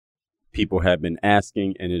People have been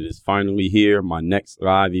asking, and it is finally here. My next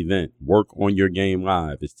live event, Work on Your Game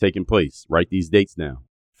Live, is taking place. Write these dates down.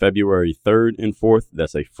 February 3rd and 4th.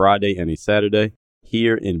 That's a Friday and a Saturday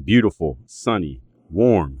here in beautiful, sunny,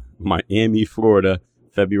 warm Miami, Florida,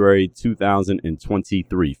 February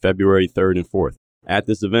 2023, February 3rd and 4th. At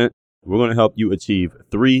this event, we're going to help you achieve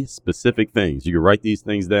 3 specific things. You can write these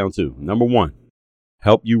things down too. Number 1,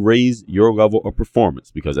 help you raise your level of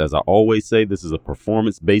performance, because as I always say, this is a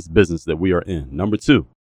performance-based business that we are in. Number 2,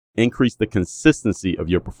 increase the consistency of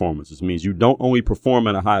your performance, which means you don't only perform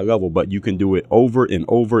at a high level, but you can do it over and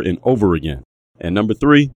over and over again. And number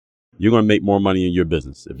 3, you're going to make more money in your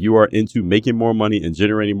business. If you are into making more money and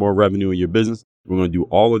generating more revenue in your business, we're going to do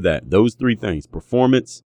all of that. Those 3 things: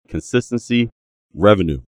 performance, consistency,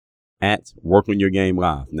 revenue, at Work on Your Game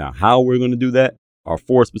Live. Now, how we're going to do that are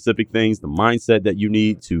 4 specific things: the mindset that you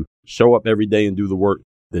need to show up every day and do the work,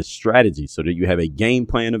 the strategy so that you have a game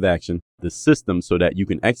plan of action, the system so that you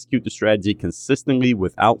can execute the strategy consistently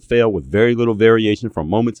without fail, with very little variation from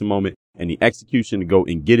moment to moment, and the execution to go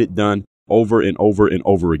and get it done over and over and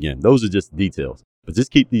over again. Those are just details. But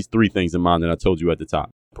just keep these 3 things in mind that I told you at the top: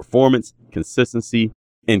 performance, consistency,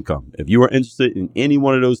 income. If you are interested in any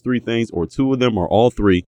one of those 3 things, or 2 of them, or all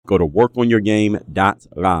 3, go to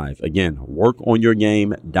workonyourgame.live. Again,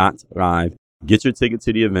 workonyourgame.live. Get your ticket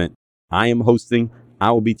to the event. I am hosting.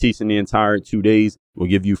 I will be teaching the entire 2 days. We'll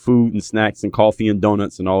give you food and snacks and coffee and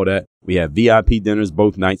donuts and all that. We have VIP dinners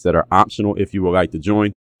both nights that are optional if you would like to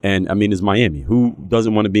join. And I mean, it's Miami. Who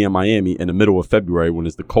doesn't want to be in Miami in the middle of February when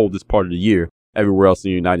it's the coldest part of the year everywhere else in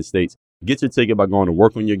the United States? Get your ticket by going to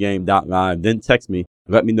workonyourgame.live. Then text me.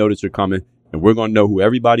 Let me know that you're coming. And we're going to know who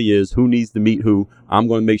everybody is, who needs to meet who. I'm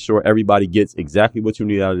going to make sure everybody gets exactly what you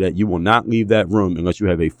need out of that. You will not leave that room unless you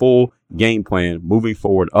have a full game plan moving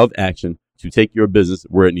forward of action to take your business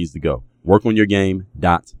where it needs to go.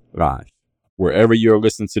 Workonyourgame.live. Wherever you're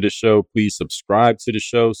listening to this show, please subscribe to the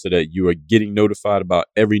show so that you are getting notified about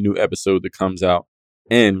every new episode that comes out,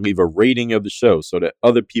 and leave a rating of the show so that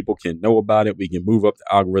other people can know about it. We can move up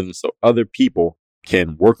the algorithm so other people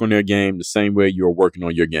can work on their game the same way you're working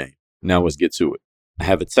on your game. Now let's get to it. I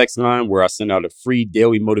have a text line where I send out a free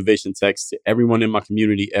daily motivation text to everyone in my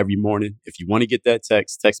community every morning. If you want to get that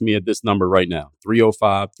text me at this number right now: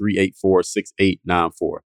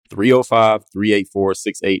 305-384-6894.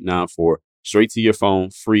 305-384-6894. Straight to your phone,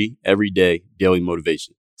 free, every day, daily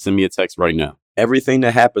motivation. Send me a text right now. Everything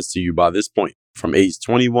that happens to you by this point, from age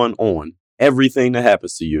 21 on, everything that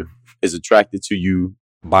happens to you is attracted to you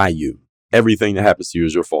by you. Everything that happens to you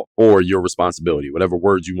is your fault or your responsibility, whatever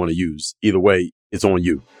words you want to use. Either way, it's on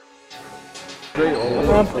you.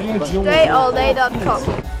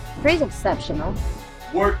 DreAllDay.com. Pretty exceptional.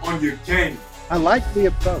 Work on your game. I like the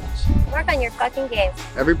approach. Work on your fucking game.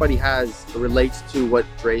 Everybody relates to what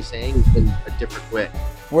Dre's saying in a different way.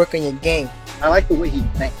 Work on your game. I like the way he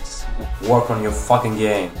thinks. Work on your fucking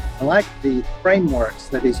game. I like the frameworks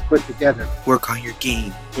that he's put together. Work on your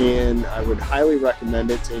game. And I would highly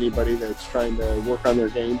recommend it to anybody that's trying to work on their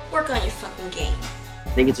game. Work on your fucking game. I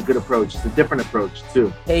think it's a good approach. It's a different approach,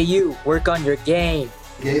 too. Hey, you, work on your game.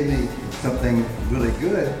 Gave me something really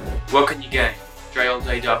good. Work on your game.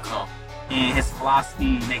 DreAllDay.com. And his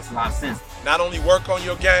philosophy makes a lot of sense. Not only work on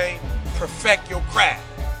your game, perfect your craft.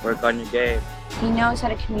 Work on your game. He knows how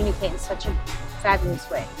to communicate in such a fabulous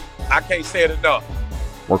way. I can't say it enough.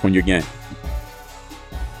 Work on your game.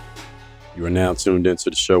 You are now tuned into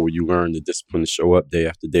the show where you learn the discipline to show up day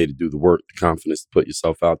after day to do the work, the confidence to put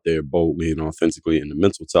yourself out there boldly and authentically, and the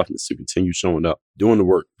mental toughness to continue showing up, doing the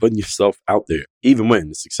work, putting yourself out there, even when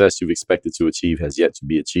the success you've expected to achieve has yet to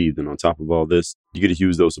be achieved. And on top of all this, you get to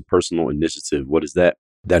use those of personal initiative. What is that?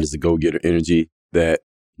 That is the go-getter energy that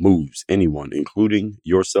moves anyone, including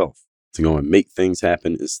yourself, to go and make things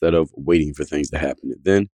happen instead of waiting for things to happen. And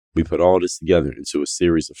then we put all this together into a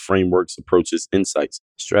series of frameworks, approaches, insights,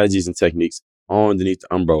 strategies, and techniques all underneath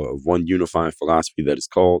the umbrella of one unifying philosophy that is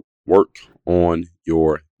called Work on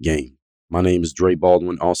Your Game. My name is Dre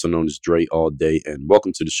Baldwin, also known as Dre All Day, and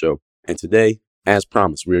welcome to the show. And today, as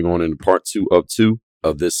promised, we are going into part 2 of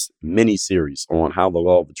this mini series on how the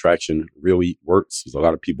law of attraction really works, because a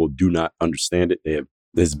lot of people do not understand it.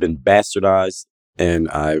 It's been bastardized, and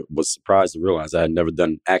I was surprised to realize I had never done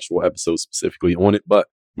an actual episode specifically on it, but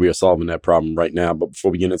We are solving that problem right now. But before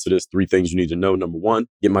we get into this, 3 things you need to know. Number 1,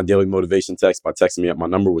 get my daily motivation text by texting me at my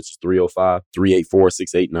number, which is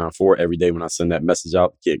 305-384-6894. Every day when I send that message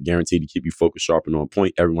out, guaranteed to keep you focused, sharp, and on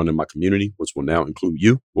point. Everyone in my community, which will now include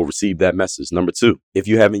you, will receive that message. Number 2, if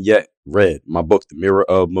you haven't yet read my book, The Mirror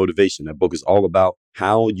of Motivation, that book is all about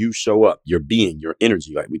how you show up, your being, your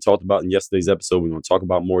energy. Like we talked about in yesterday's episode, we're going to talk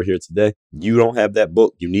about more here today. You don't have that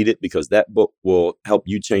book. You need it because that book will help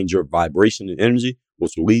you change your vibration and energy,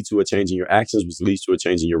 which will lead to a change in your actions, which leads to a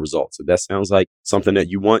change in your results. If that sounds like something that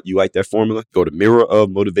you want, you like that formula, go to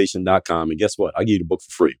mirrorofmotivation.com. And guess what? I'll give you the book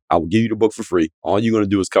for free. I will give you the book for free. All you're going to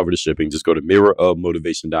do is cover the shipping. Just go to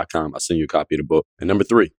mirrorofmotivation.com. I'll send you a copy of the book. And number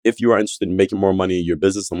 3, if you are interested in making more money in your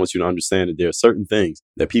business, I want you to understand that there are certain things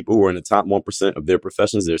that people who are in the top 1% of their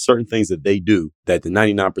professions, there are certain things that they do that the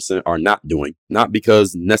 99% are not doing. Not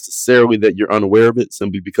because necessarily that you're unaware of it,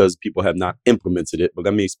 simply because people have not implemented it. But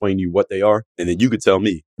let me explain to you what they are. And then you could tell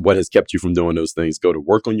me what has kept you from doing those things. Go to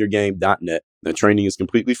workonyourgame.net. The training is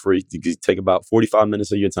completely free. You can take about 45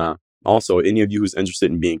 minutes of your time. Also, any of you who's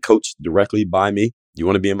interested in being coached directly by me, you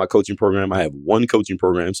want to be in my coaching program, I have 1 coaching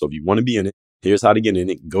program. So if you want to be in it, here's how to get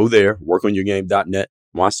in it. Go there, workonyourgame.net.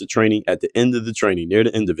 Watch the training. At the end of the training, near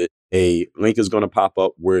the end of it, a link is going to pop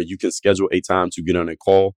up where you can schedule a time to get on a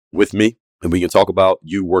call with me. And we can talk about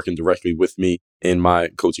you working directly with me in my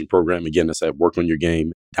coaching program. Again, that's at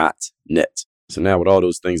workonyourgame.net. So now with all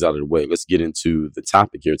those things out of the way, let's get into the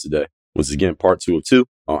topic here today, which is again, part 2 of 2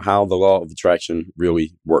 on how the law of attraction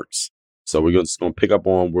really works. So we're just going to pick up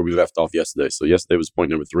on where we left off yesterday. So yesterday was point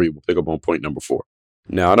number 3. We'll pick up on point number 4.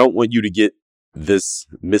 Now, I don't want you to get this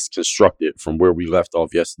misconstructed from where we left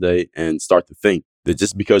off yesterday and start to think that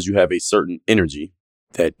just because you have a certain energy,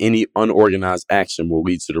 that any unorganized action will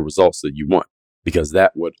lead to the results that you want, because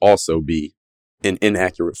that would also be an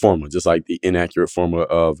inaccurate formula, just like the inaccurate formula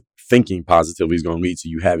of thinking positively is going to lead to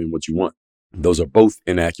you having what you want. Those are both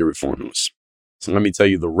inaccurate formulas. So let me tell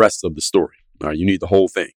you the rest of the story. All right, you need the whole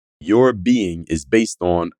thing. Your being is based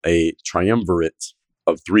on a triumvirate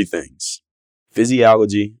of 3 things: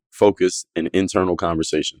 physiology, focus, and internal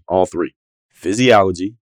conversation. All 3.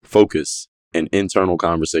 Physiology, focus, and internal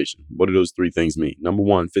conversation. What do those 3 things mean? Number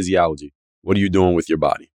 1, physiology. What are you doing with your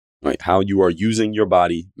body? Right? How you are using your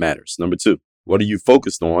body matters. Number 2, what are you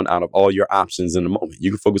focused on out of all your options in the moment?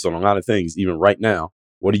 You can focus on a lot of things, even right now.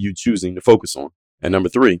 What are you choosing to focus on? And number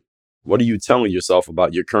 3, what are you telling yourself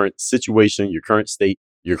about your current situation, your current state,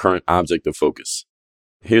 your current object of focus?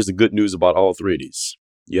 Here's the good news about all 3 of these.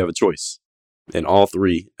 You have a choice in all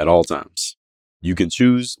 3 at all times. You can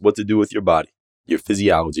choose what to do with your body, your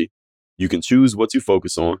physiology. You can choose what to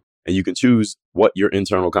focus on, and you can choose what your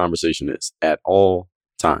internal conversation is at all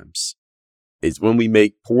times. It's when we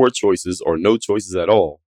make poor choices or no choices at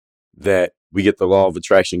all that we get the law of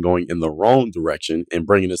attraction going in the wrong direction and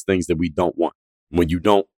bringing us things that we don't want. When you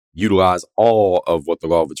don't utilize all of what the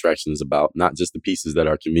law of attraction is about, not just the pieces that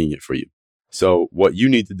are convenient for you. So what you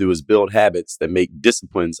need to do is build habits that make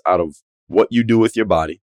disciplines out of what you do with your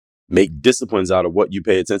body, make disciplines out of what you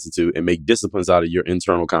pay attention to, and make disciplines out of your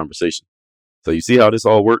internal conversation. So you see how this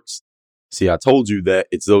all works? See, I told you that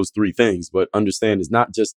it's those 3 things, but understand it's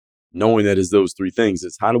not just knowing that it's those 3 things.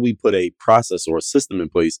 It's how do we put a process or a system in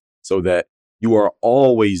place so that you are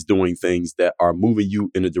always doing things that are moving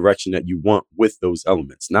you in the direction that you want with those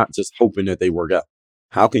elements, not just hoping that they work out.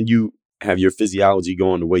 How can you have your physiology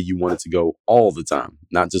going the way you want it to go all the time,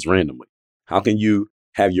 not just randomly? How can you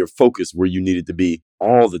have your focus where you need it to be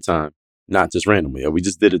all the time, not just randomly? We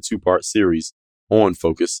just did a 2-part series on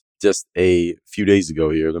focus just a few days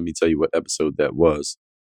ago here. Let me tell you what episode that was.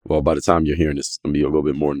 Well, by the time you're hearing this, it's going to be a little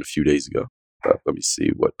bit more than a few days ago. But let me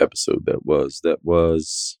see what episode that was. That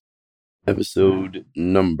was episode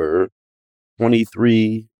number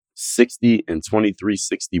 2360 and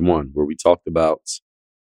 2361, where we talked about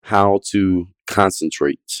how to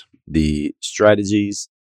concentrate, the strategies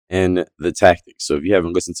and the tactics. So if you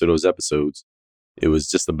haven't listened to those episodes, it was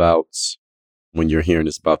just about, when you're hearing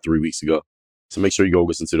this, about 3 weeks ago. So make sure you go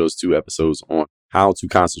listen to those 2 episodes on how to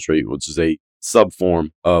concentrate, which is a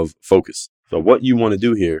subform of focus. So what you want to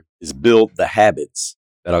do here is build the habits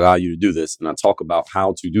that allow you to do this. And I talk about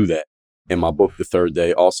how to do that in my book, The Third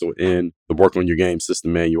Day, also in the Work on Your Game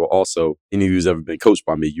System Manual. Also, any of you who's ever been coached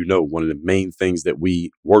by me, you know one of the main things that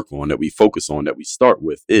we work on, that we focus on, that we start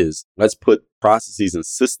with is let's put processes and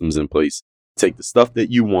systems in place Take the stuff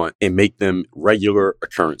that you want and make them regular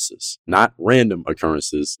occurrences, not random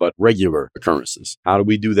occurrences, but regular occurrences. How do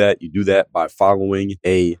we do that? You do that by following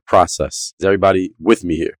a process. Is everybody with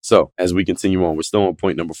me here? So as we continue on, we're still on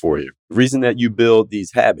point number 4 here. The reason that you build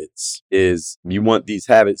these habits is you want these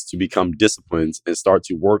habits to become disciplines and start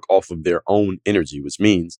to work off of their own energy, which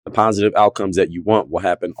means the positive outcomes that you want will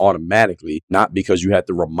happen automatically, not because you have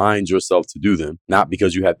to remind yourself to do them, not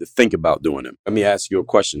because you have to think about doing them. Let me ask you a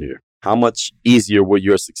question here. How much easier would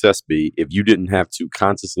your success be if you didn't have to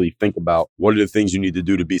consciously think about what are the things you need to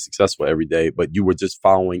do to be successful every day, but you were just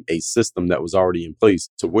following a system that was already in place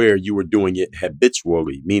to where you were doing it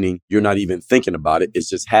habitually, meaning you're not even thinking about it. It's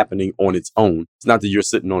just happening on its own. It's not that you're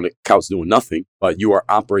sitting on the couch doing nothing, but you are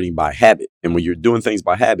operating by habit. And when you're doing things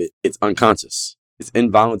by habit, it's unconscious. It's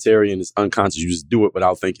involuntary and it's unconscious. You just do it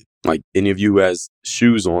without thinking. Like any of you has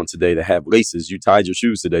shoes on today that have laces, you tied your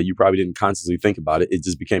shoes today. You probably didn't consciously think about it. It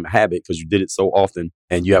just became a habit because you did it so often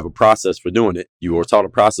and you have a process for doing it. You were taught a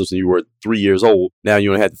process when you were 3 years old. Now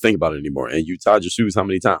you don't have to think about it anymore. And you tied your shoes how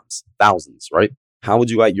many times? Thousands, right? How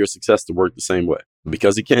would you like your success to work the same way?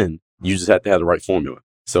 Because it can, you just have to have the right formula.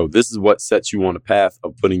 So this is what sets you on a path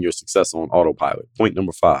of putting your success on autopilot. Point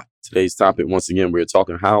number 5. Today's topic, once again, we're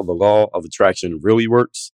talking how the law of attraction really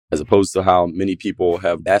works, as opposed to how many people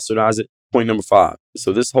have bastardized it. Point number 5.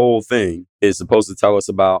 So this whole thing is supposed to tell us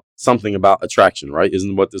about something about attraction, right?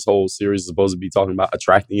 Isn't what this whole series is supposed to be talking about,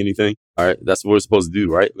 attracting anything? All right, that's what we're supposed to do,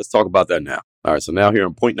 right? Let's talk about that now. All right, so now here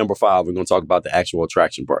on point number 5, we're going to talk about the actual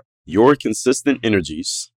attraction part. Your consistent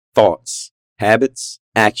energies, thoughts, habits,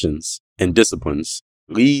 actions, and disciplines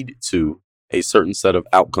lead to a certain set of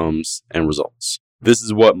outcomes and results. This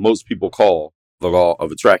is what most people call the law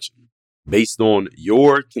of attraction. Based on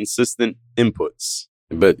your consistent inputs.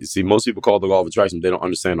 But you see, most people call the law of attraction, they don't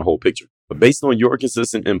understand the whole picture. But based on your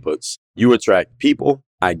consistent inputs, you attract people,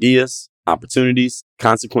 ideas, opportunities,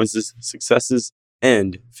 consequences, successes,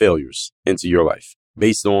 and failures into your life.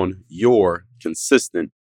 Based on your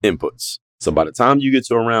consistent inputs. So by the time you get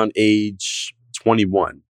to around age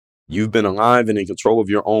 21, you've been alive and in control of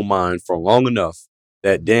your own mind for long enough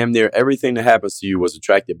that damn near everything that happens to you was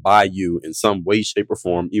attracted by you in some way, shape, or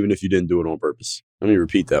form, even if you didn't do it on purpose. Let me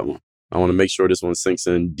repeat that one. I want to make sure this one sinks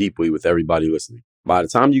in deeply with everybody listening. By the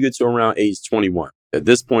time you get to around age 21, at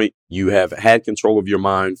this point, you have had control of your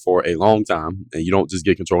mind for a long time, and you don't just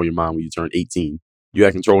get control of your mind when you turn 18. You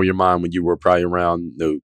had control of your mind when you were probably around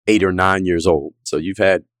 8 or 9 years old. So you've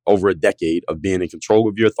had over a decade of being in control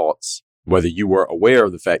of your thoughts. Whether you were aware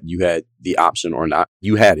of the fact you had the option or not,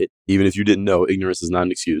 you had it. Even if you didn't know, ignorance is not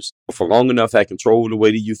an excuse. But for long enough, had control of the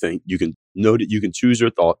way that you think, you can know that you can choose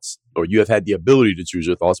your thoughts, or you have had the ability to choose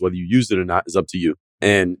your thoughts. Whether you used it or not is up to you.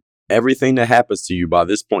 And everything that happens to you by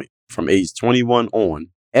this point, from age 21 on,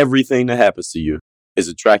 everything that happens to you is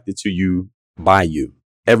attracted to you by you.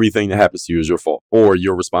 Everything that happens to you is your fault or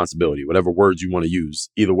your responsibility, whatever words you want to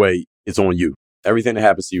use. Either way, it's on you. Everything that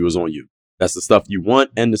happens to you is on you. That's the stuff you want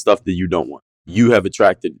and the stuff that you don't want. You have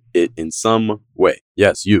attracted it in some way.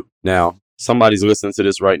 Yes, you. Now, somebody's listening to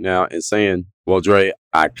this right now and saying, well, Dre,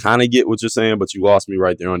 I kind of get what you're saying, but you lost me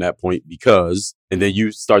right there on that point because, and then you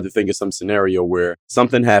start to think of some scenario where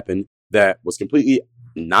something happened that was completely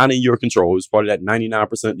not in your control. It was part of that 99%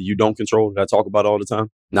 that you don't control that I talk about all the time.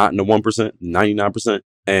 Not in the 1%, 99%.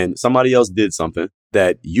 And somebody else did something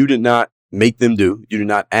that you did not make them do. You did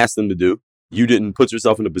not ask them to do. You didn't put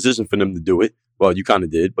yourself in a position for them to do it. Well, you kind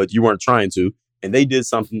of did, but you weren't trying to. And they did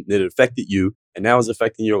something that affected you, and now it's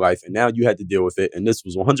affecting your life, and now you had to deal with it. And this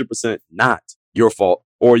was 100% not your fault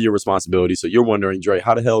or your responsibility. So you're wondering, Dre,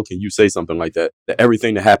 how the hell can you say something like that? That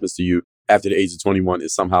everything that happens to you after the age of 21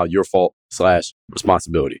 is somehow your fault /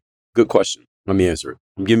 responsibility? Good question. Let me answer it.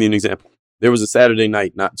 I'm giving you an example. There was a Saturday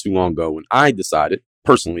night not too long ago when I decided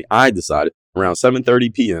around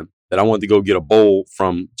 7:30 p.m. that I wanted to go get a bowl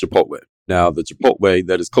from Chipotle. Now, the Chipotle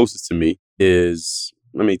that is closest to me is,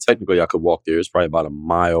 technically I could walk there. It's probably about 1.5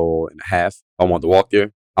 miles. I wanted to walk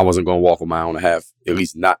there. I wasn't going to walk 1.5 miles, at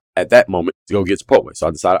least not at that moment, to go get Chipotle. So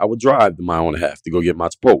I decided I would drive the 1.5 miles to go get my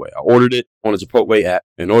Chipotle. I ordered it on the Chipotle app.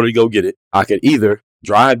 In order to go get it, I could either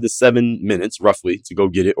drive the 7 minutes roughly to go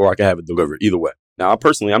get it, or I could have it delivered. Either way. Now,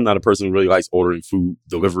 I'm not a person who really likes ordering food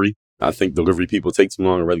delivery. I think delivery people take too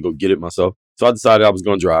long. I'd rather go get it myself. So I decided I was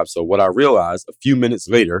going to drive. So what I realized a few minutes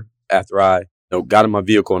later, after I got in my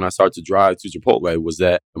vehicle and I started to drive to Chipotle, was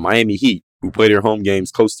that the Miami Heat, who play their home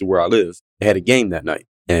games close to where I live, they had a game that night.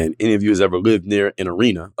 And any of you has ever lived near an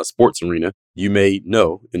arena, a sports arena, you may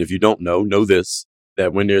know, and if you don't know this,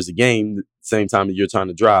 that when there's a game, same time that you're trying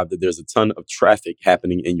to drive, that there's a ton of traffic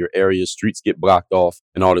happening in your area. Streets get blocked off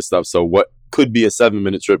and all this stuff. So what could be a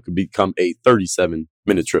 7-minute trip could become a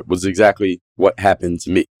 37-minute trip, was exactly what happened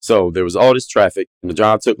to me. So there was all this traffic and the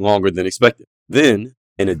drive took longer than expected. Then,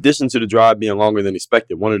 in addition to the drive being longer than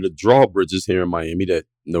expected, one of the drawbridges here in Miami that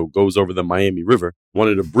goes over the Miami River, one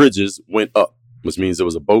of the bridges went up, which means there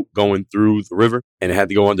was a boat going through the river and it had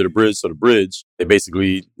to go under the bridge. So the bridge,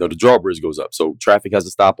 the drawbridge goes up. So traffic has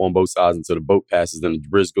to stop on both sides until the boat passes. Then the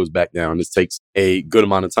bridge goes back down. This takes a good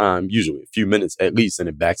amount of time, usually a few minutes at least, and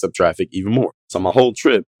it backs up traffic even more. So my whole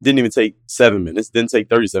trip didn't even take 7 minutes, didn't take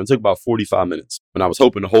 37, it took about 45 minutes. When I was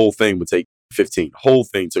hoping the whole thing would take 15. The whole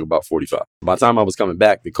thing took about 45. By the time I was coming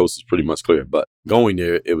back, the coast was pretty much clear. But going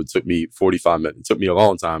there, took me 45 minutes. It took me a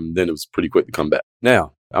long time. And then it was pretty quick to come back.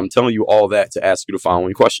 Now, I'm telling you all that to ask you the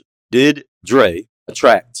following question. Did Dre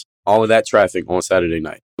attract all of that traffic on Saturday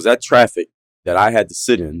night? Was that traffic that I had to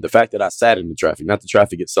sit in, the fact that I sat in the traffic, not the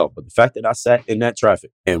traffic itself, but the fact that I sat in that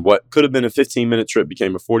traffic and what could have been a 15-minute trip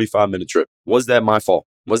became a 45-minute trip, was that my fault?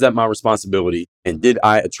 Was that my responsibility? And did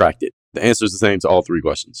I attract it? The answer is the same to all three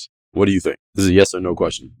questions. What do you think? This is a yes or no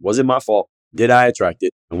question. Was it my fault? Did I attract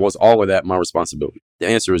it? And was all of that my responsibility? The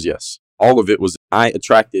answer is yes. All of it was I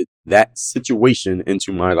attracted that situation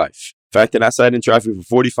into my life. The fact that I sat in traffic for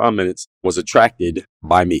 45 minutes was attracted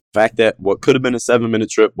by me. The fact that what could have been a 7-minute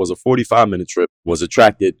trip was a 45-minute trip was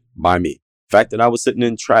attracted by me. The fact that I was sitting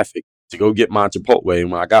in traffic to go get my Chipotle,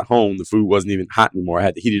 and when I got home, the food wasn't even hot anymore. I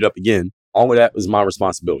had to heat it up again. All of that was my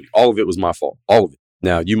responsibility. All of it was my fault. All of it.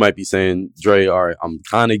 Now, you might be saying, Dre, all right, I'm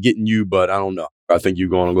kind of getting you, but I don't know. I think you're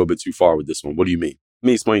going a little bit too far with this one. What do you mean? Let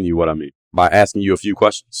me explain to you what I mean by asking you a few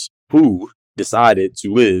questions. Who decided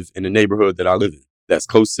to live in the neighborhood that I live in that's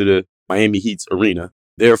close to the Miami Heat's arena,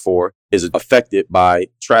 therefore is affected by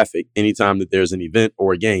traffic anytime that there's an event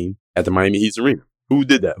or a game at the Miami Heat's arena? Who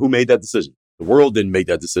did that? Who made that decision? The world didn't make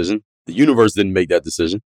that decision. The universe didn't make that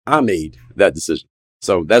decision. I made that decision.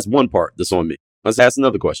 So that's one part that's on me. Let's ask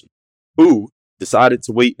another question. Who decided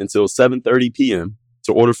to wait until 7:30 p.m.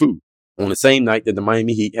 to order food on the same night that the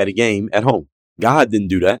Miami Heat had a game at home? God didn't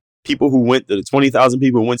do that. People who went to the 20,000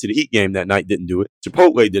 people who went to the Heat game that night didn't do it.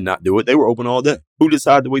 Chipotle did not do it. They were open all day. Who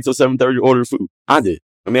decided to wait till 7:30 to order food? I did.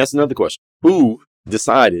 Let me ask another question. Who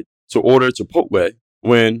decided to order Chipotle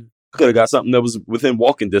when I could have got something that was within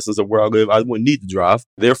walking distance of where I live? I wouldn't need to drive.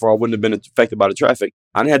 Therefore, I wouldn't have been affected by the traffic.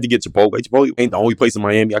 I didn't have to get Chipotle. Chipotle ain't the only place in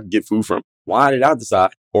Miami I could get food from. Why did I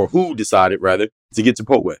decide, or who decided rather, to get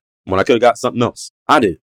Chipotle when I could have got something else? I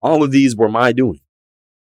did. All of these were my doing.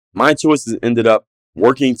 My choices ended up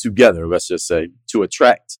working together, let's just say, to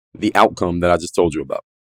attract the outcome that I just told you about.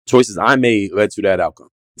 Choices I made led to that outcome.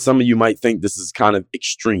 Some of you might think this is kind of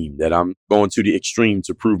extreme, that I'm going to the extreme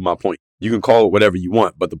to prove my point. You can call it whatever you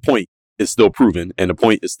want, but the point is still proven and the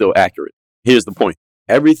point is still accurate. Here's the point.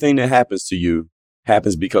 Everything that happens to you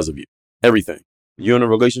happens because of you. Everything. You're in a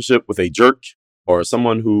relationship with a jerk or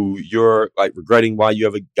someone who you're like regretting why you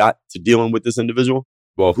ever got to dealing with this individual.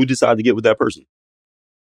 Well, who decided to get with that person?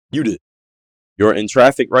 You did. You're in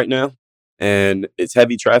traffic right now and it's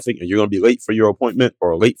heavy traffic and you're going to be late for your appointment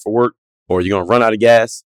or late for work, or you're going to run out of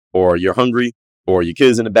gas, or you're hungry, or your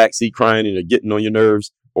kid's in the backseat crying and they're getting on your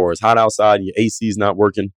nerves, or it's hot outside and your AC is not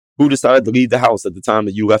working. Who decided to leave the house at the time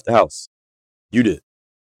that you left the house? You did.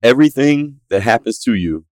 Everything that happens to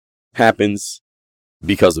you happens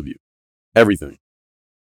because of you. Everything.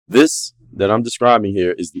 This that I'm describing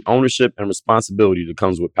here is the ownership and responsibility that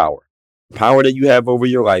comes with power. The power that you have over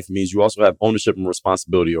your life means you also have ownership and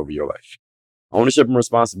responsibility over your life. Ownership and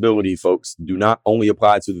responsibility, folks, do not only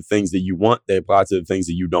apply to the things that you want, they apply to the things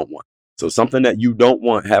that you don't want. So something that you don't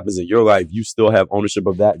want happens in your life, you still have ownership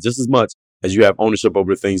of that just as much as you have ownership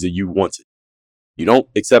over the things that you wanted. You don't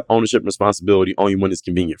accept ownership and responsibility only when it's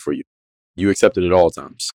convenient for you. You accept it at all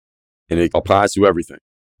times. And it applies to everything.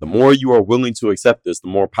 The more you are willing to accept this, the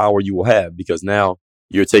more power you will have, because now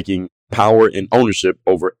you're taking power and ownership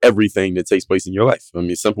over everything that takes place in your life. I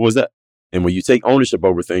mean, simple as that. And when you take ownership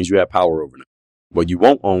over things, you have power over them. What you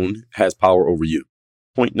won't own has power over you.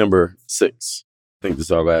 Point number 6. I think this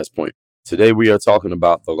is our last point. Today we are talking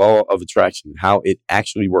about the law of attraction and how it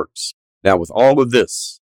actually works. Now, with all of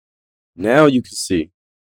this, now you can see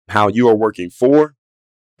how you are working for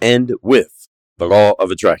and with the law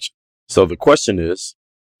of attraction. So the question is,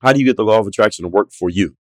 how do you get the law of attraction to work for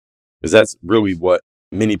you? Because that's really what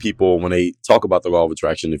many people, when they talk about the law of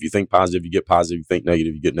attraction, if you think positive, you get positive. You think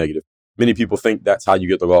negative, you get negative. Many people think that's how you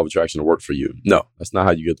get the law of attraction to work for you. No, that's not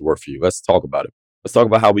how you get the work for you. Let's talk about it. Let's talk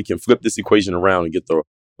about how we can flip this equation around and get the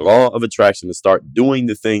law of attraction to start doing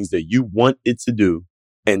the things that you want it to do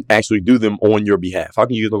and actually do them on your behalf. How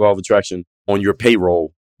can you get the law of attraction on your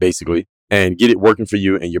payroll, basically, and get it working for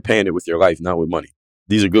you and you're paying it with your life, not with money?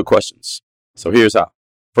 These are good questions. So here's how.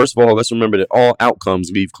 First of all, let's remember that all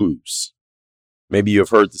outcomes leave clues. Maybe you have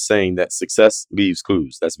heard the saying that success leaves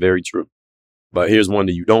clues. That's very true. But here's one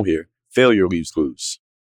that you don't hear. Failure leaves clues.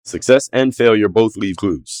 Success and failure both leave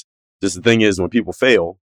clues. Just the thing is, when people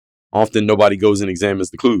fail, often nobody goes and examines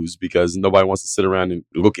the clues because nobody wants to sit around and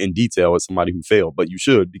look in detail at somebody who failed. But you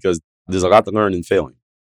should, because there's a lot to learn in failing.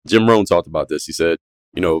 Jim Rohn talked about this. He said,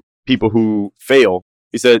 people who fail,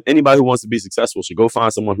 he said, anybody who wants to be successful should go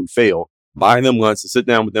find someone who failed, buy them lunch, and sit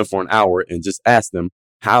down with them for an hour and just ask them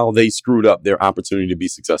how they screwed up their opportunity to be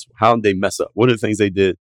successful. How did they mess up? What are the things they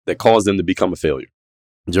did that caused them to become a failure?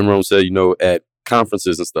 Jim Rohn said, at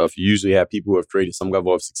conferences and stuff, you usually have people who have created some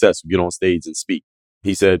level of success who get on stage and speak.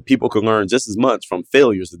 He said people can learn just as much from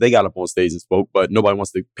failures that they got up on stage and spoke, but nobody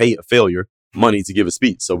wants to pay a failure money to give a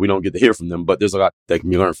speech. So we don't get to hear from them, but there's a lot that can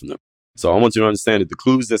be learned from them. So I want you to understand that the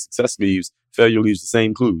clues that success leaves, failure leaves the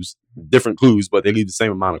same clues, different clues, but they leave the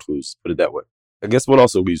same amount of clues. Put it that way. I guess what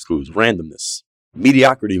also leaves clues? Randomness.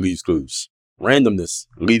 Mediocrity leaves clues. Randomness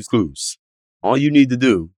leaves clues. All you need to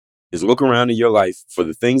do is look around in your life for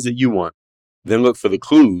the things that you want, then look for the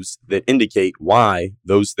clues that indicate why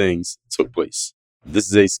those things took place. This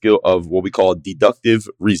is a skill of what we call deductive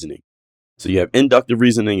reasoning. So you have inductive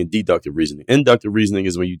reasoning and deductive reasoning. Inductive reasoning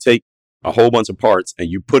is when you take a whole bunch of parts and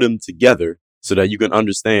you put them together so that you can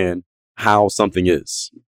understand how something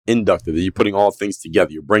is. Inductive, you're putting all things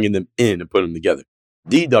together. You're bringing them in and putting them together.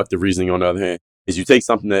 Deductive reasoning, on the other hand, is you take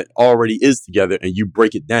something that already is together and you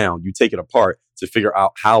break it down. You take it apart to figure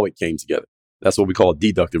out how it came together. That's what we call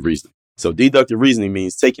deductive reasoning. So deductive reasoning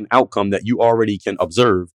means take an outcome that you already can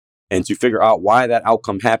observe, and to figure out why that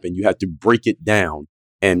outcome happened, you have to break it down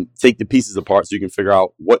and take the pieces apart so you can figure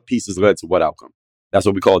out what pieces led to what outcome. That's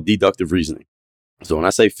what we call deductive reasoning. So when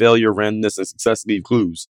I say failure, randomness, and success leave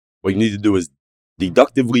clues, what you need to do is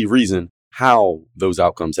deductively reason how those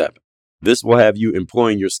outcomes happen. This will have you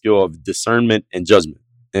employing your skill of discernment and judgment.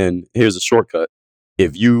 And here's a shortcut.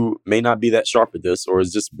 If you may not be that sharp at this, or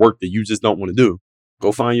it's just work that you just don't want to do,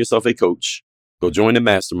 go find yourself a coach, go join a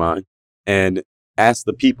mastermind, and ask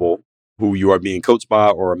the people who you are being coached by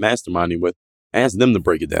or masterminding with, ask them to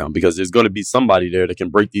break it down, because there's going to be somebody there that can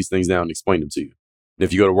break these things down and explain them to you. And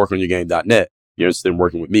if you go to workonyourgame.net, you're interested in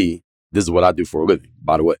working with me, this is what I do for a living,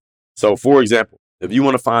 by the way. So for example, if you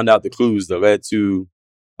want to find out the clues that led to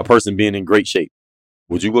a person being in great shape,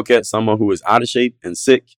 would you look at someone who is out of shape and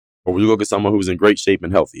sick, or would you look at someone who's in great shape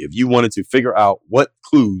and healthy? If you wanted to figure out what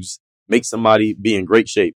clues make somebody be in great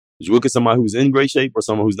shape, would you look at somebody who's in great shape or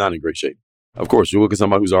someone who's not in great shape? Of course, you look at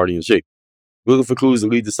somebody who's already in shape. Looking for clues that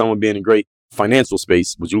lead to someone being in great financial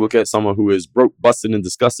space. Would you look at someone who is broke, busted, and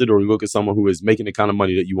disgusted, or you look at someone who is making the kind of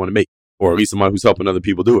money that you want to make, or at least somebody who's helping other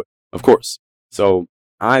people do it? Of course. So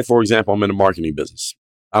for example, I'm in the marketing business.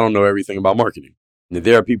 I don't know everything about marketing. And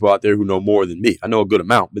there are people out there who know more than me. I know a good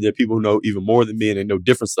amount, but there are people who know even more than me, and they know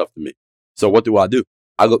different stuff than me. So what do?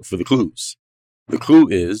 I look for the clues. The clue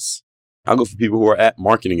is I look for people who are at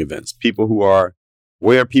marketing events,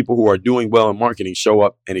 where people who are doing well in marketing show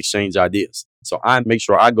up and exchange ideas. So I make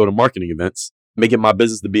sure I go to marketing events, make it my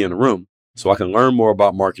business to be in the room so I can learn more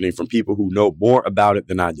about marketing from people who know more about it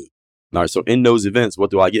than I do. All right, so in those events,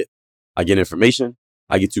 what do I get? I get information.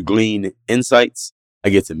 I get to glean insights. I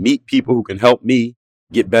get to meet people who can help me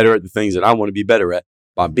get better at the things that I want to be better at.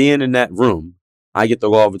 By being in that room, I get the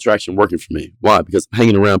law of attraction working for me. Why? Because I'm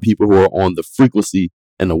hanging around people who are on the frequency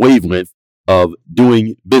and the wavelength of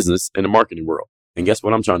doing business in the marketing world. And guess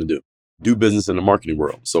what I'm trying to do? Do business in the marketing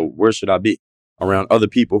world. So where should I be? Around other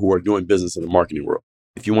people who are doing business in the marketing world.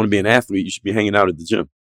 If you want to be an athlete, you should be hanging out at the gym.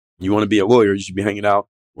 You want to be a lawyer, you should be hanging out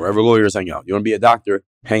wherever lawyers hang out. You want to be a doctor,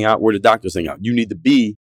 hang out where the doctors hang out. You need to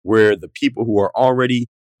be where the people who are already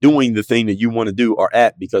doing the thing that you want to do are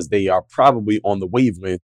at, because they are probably on the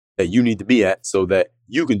wavelength that you need to be at so that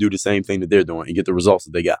you can do the same thing that they're doing and get the results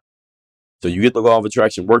that they got. So you get the law of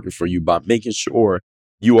attraction working for you by making sure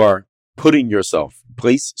you are putting yourself,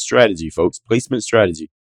 place strategy, folks, placement strategy,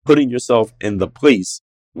 putting yourself in the place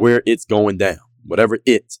where it's going down, whatever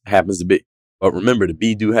it happens to be. But remember the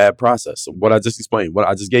be, do, have process. So what I just explained, what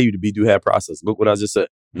I just gave you, the be, do, have process. Look what I just said.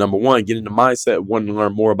 Number one, get in the mindset of wanting to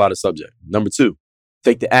learn more about a subject. Number two,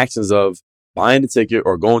 take the actions of buying the ticket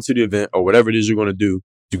or going to the event or whatever it is you're going to do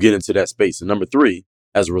to get into that space. And number three,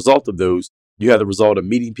 as a result of those, you have the result of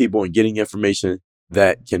meeting people and getting information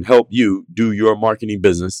that can help you do your marketing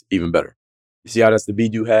business even better. You see how that's the be,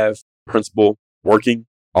 do, have principle working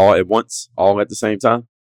all at once, all at the same time?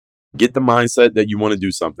 Get the mindset that you want to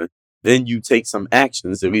do something. Then you take some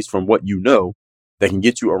actions, at least from what you know, that can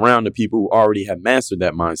get you around the people who already have mastered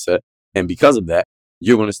that mindset. And because of that,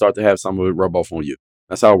 you're going to start to have some of it rub off on you.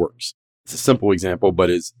 That's how it works. It's a simple example, but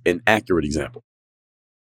it's an accurate example.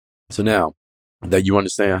 So now that you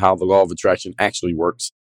understand how the law of attraction actually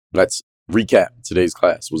works, let's recap today's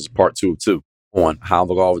class, which is part 2 of 2 on how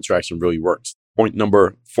the law of attraction really works. Point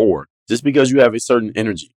number 4, just because you have a certain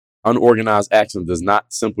energy, unorganized action does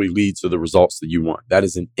not simply lead to the results that you want. That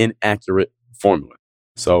is an inaccurate formula.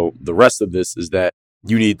 So the rest of this is that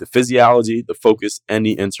you need the physiology, the focus, and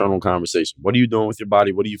the internal conversation. What are you doing with your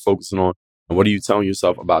body? What are you focusing on? And what are you telling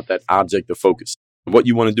yourself about that object of focus? And what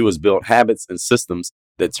you want to do is build habits and systems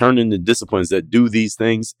that turn into disciplines that do these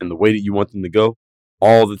things in the way that you want them to go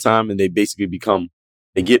all the time. And they basically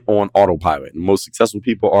they get on autopilot. And most successful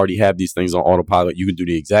people already have these things on autopilot. You can do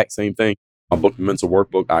the exact same thing. My book, The Mental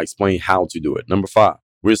Workbook, I explain how to do it. Number 5,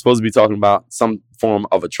 we're supposed to be talking about some form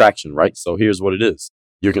of attraction, right? So here's what it is.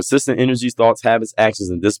 Your consistent energies, thoughts, habits, actions,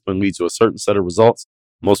 and discipline lead to a certain set of results.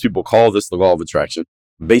 Most people call this the law of attraction.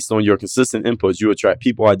 Based on your consistent inputs, you attract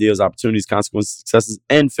people, ideas, opportunities, consequences, successes,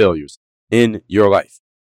 and failures in your life.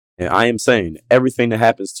 And I am saying everything that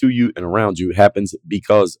happens to you and around you happens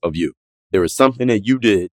because of you. There is something that you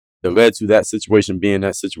did that led to that situation being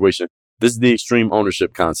that situation. This is the extreme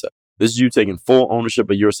ownership concept. This is you taking full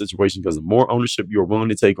ownership of your situation, because the more ownership you are willing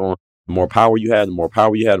to take on, the more power you have, the more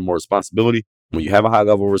responsibility. When you have a high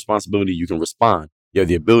level of responsibility, you can respond. You have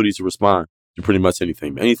the ability to respond to pretty much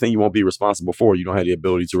anything. Anything you won't be responsible for, you don't have the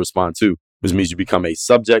ability to respond to, which means you become a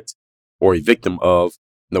subject or a victim of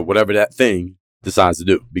whatever that thing decides to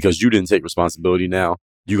do, because you didn't take responsibility. Now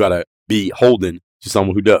you got to be holden to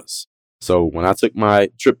someone who does. So when I took my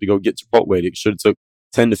trip to go get Chipotle, it should have took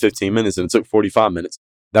 10 to 15 minutes and it took 45 minutes.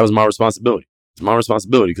 That was my responsibility. It's my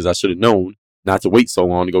responsibility because I should have known not to wait so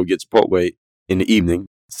long to go get Chipotle in the evening.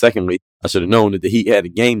 Secondly, I should have known that the Heat had a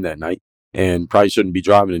game that night and probably shouldn't be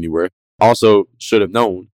driving anywhere. Also should have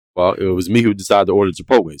known, well, it was me who decided to order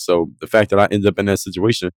Chipotle. So the fact that I ended up in that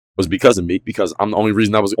situation was because of me, because I'm the only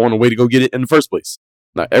reason I was on the way to go get it in the first place.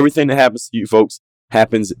 Now, everything that happens to you folks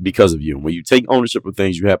happens because of you. When you take ownership of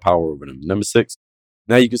things, you have power over them. Number 6,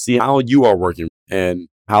 now you can see how you are working and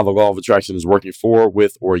how the law of attraction is working for,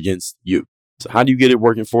 with, or against you. So how do you get it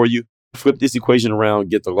working for you? Flip this equation around,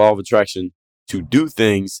 get the law of attraction to do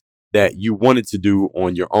things that you wanted to do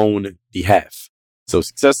on your own behalf. So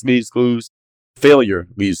success leaves clues, failure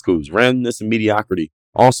leaves clues, randomness and mediocrity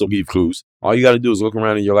also leave clues. All you got to do is look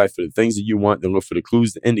around in your life for the things that you want and look for the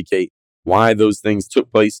clues to indicate why those things took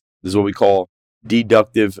place. This is what we call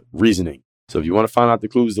deductive reasoning. So if you want to find out the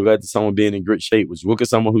clues that led to someone being in great shape, which look at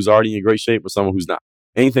someone who's already in great shape or someone who's not.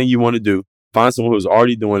 Anything you want to do, find someone who's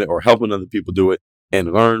already doing it or helping other people do it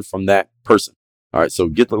and learn from that person. All right, so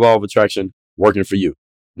get the law of attraction working for you.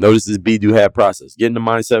 Notice this be, do, have process. Get in the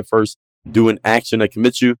mindset first, do an action that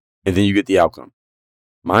commits you, and then you get the outcome.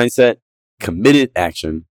 Mindset, committed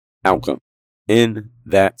action, outcome. In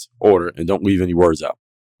that order, and don't leave any words out.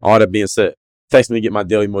 All that being said, text me to get my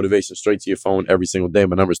daily motivation straight to your phone every single day.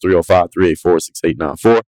 My number is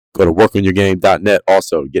 305-384-6894. Go to workonyourgame.net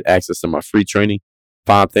also to get access to my free training.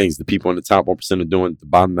 5 things the people in the top 1% are doing, the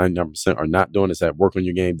bottom 99% are not doing. It's at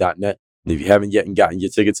workonyourgame.net. And if you haven't yet gotten your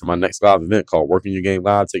ticket to my next live event called Work on Your Game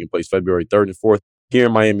Live, taking place February 3rd and 4th here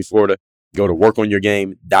in Miami, Florida, go to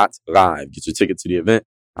workonyourgame.live. Get your ticket to the event.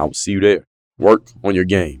 I will see you there. Work on your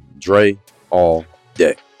game. Dre all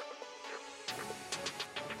day.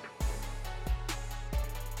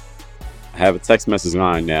 I have a text message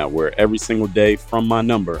line now where every single day from my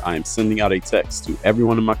number, I am sending out a text to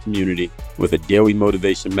everyone in my community with a daily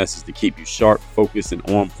motivation message to keep you sharp, focused, and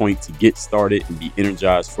on point to get started and be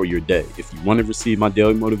energized for your day. If you want to receive my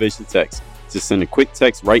daily motivation text, just send a quick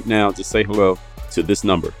text right now to say hello to this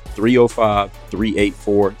number,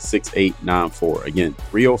 305-384-6894. Again,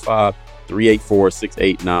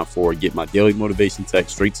 305-384-6894. Get my daily motivation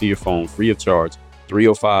text straight to your phone, free of charge,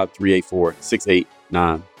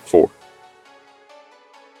 305-384-6894.